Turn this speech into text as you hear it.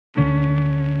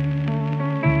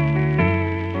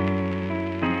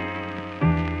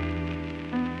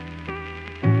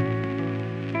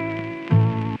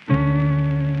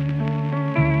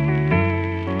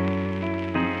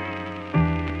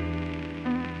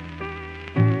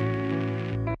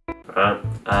Right,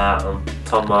 I'm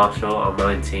Tom Marshall, I'm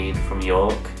 19 from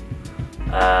York,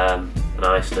 and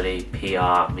I study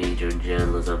PR, Media and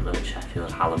Journalism at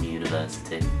Sheffield Hallam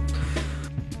University.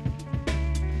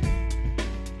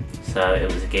 So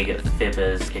it was a gig at the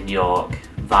Fibbers in York.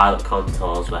 Violet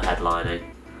Contours were headlining,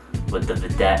 with the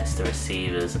Vedettes, the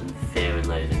Receivers and Fear and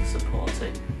Loathing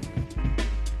supporting.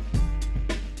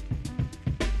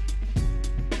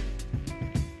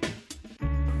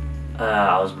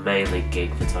 I was mainly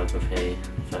gig photography,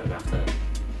 photographed at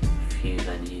a few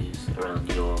venues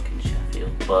around York and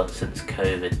Sheffield, but since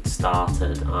COVID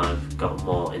started I've got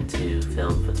more into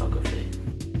film photography.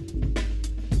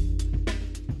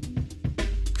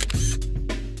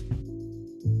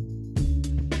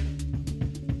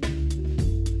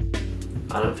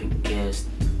 I don't think gear's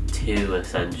too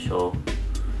essential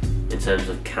in terms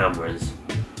of cameras.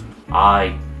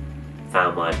 I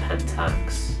found my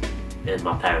Pentax in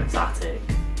my parents' attic,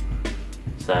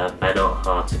 so they're not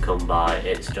hard to come by.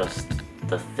 It's just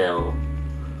the film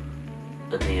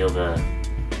and the other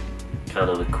kind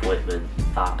of equipment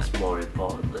that's more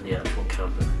important than the actual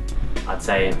camera. I'd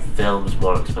say film's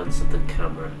more expensive than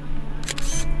camera.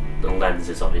 The lens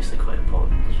is obviously quite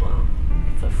important as well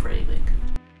for framing.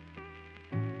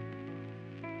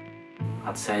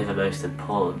 I'd say the most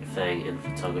important thing in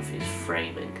photography is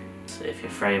framing. So if you're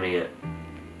framing it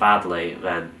badly,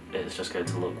 then it's just going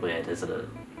to look weird, isn't it?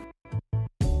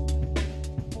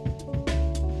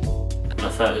 The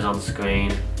photos on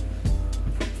screen.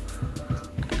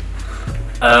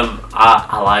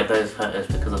 I like those photos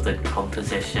because of the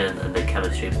composition and the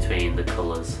chemistry between the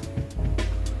colours.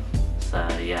 So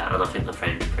yeah, and I think the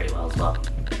frames are pretty well as well.